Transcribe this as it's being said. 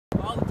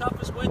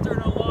toughest winter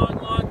in a long,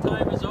 long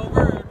time is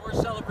over, and we're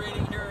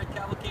celebrating here at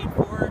Cavalcade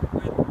Ford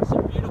with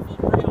some beautiful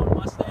pre-owned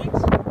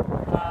Mustangs.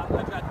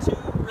 I've got two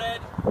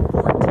red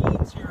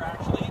 14s here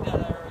actually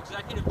that are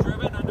executive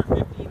driven, under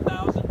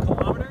 15,000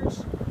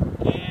 kilometers.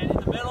 And in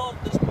the middle,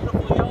 this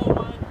beautiful yellow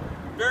one,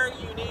 very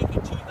unique,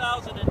 in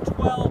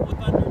 2012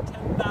 with under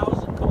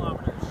 10,000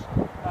 kilometers.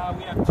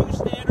 We have two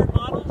standard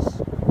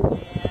models,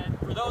 and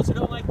for those who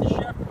don't like the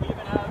shift, we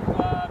even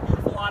have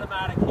beautiful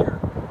automatic here.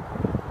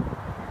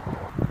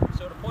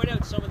 So to point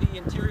out some of the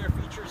interior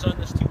features on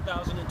this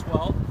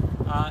 2012,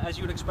 as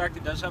you would expect,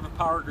 it does have a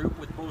power group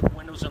with both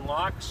windows and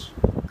locks,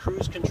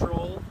 cruise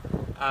control.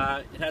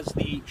 It has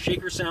the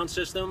shaker sound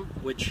system,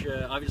 which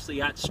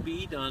obviously at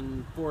speed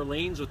on 4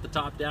 lanes with the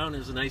top down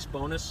is a nice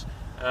bonus.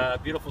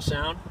 Beautiful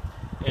sound.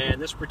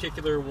 And this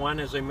particular one,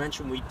 as I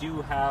mentioned, we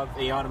do have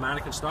a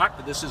automatic in stock,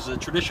 but this is a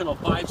traditional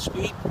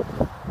 5-speed,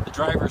 the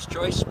driver's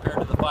choice, paired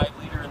to the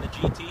 5-liter and the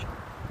GT.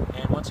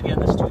 And once again,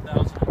 this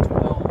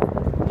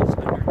 2012 is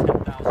under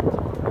 10,000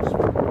 kilometers.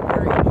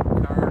 Very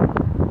unique car,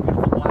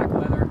 beautiful black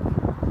leather,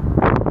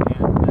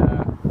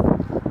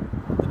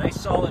 and the nice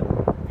solid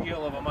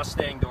feel of a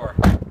Mustang door.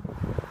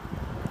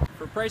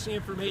 For pricing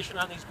information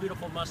on these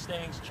beautiful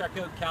Mustangs, check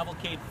out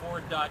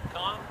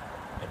cavalcadeford.com.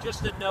 And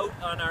just a note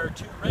on our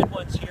two red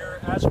ones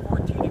here, as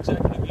 14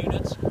 executive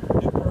units,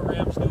 new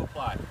programs, new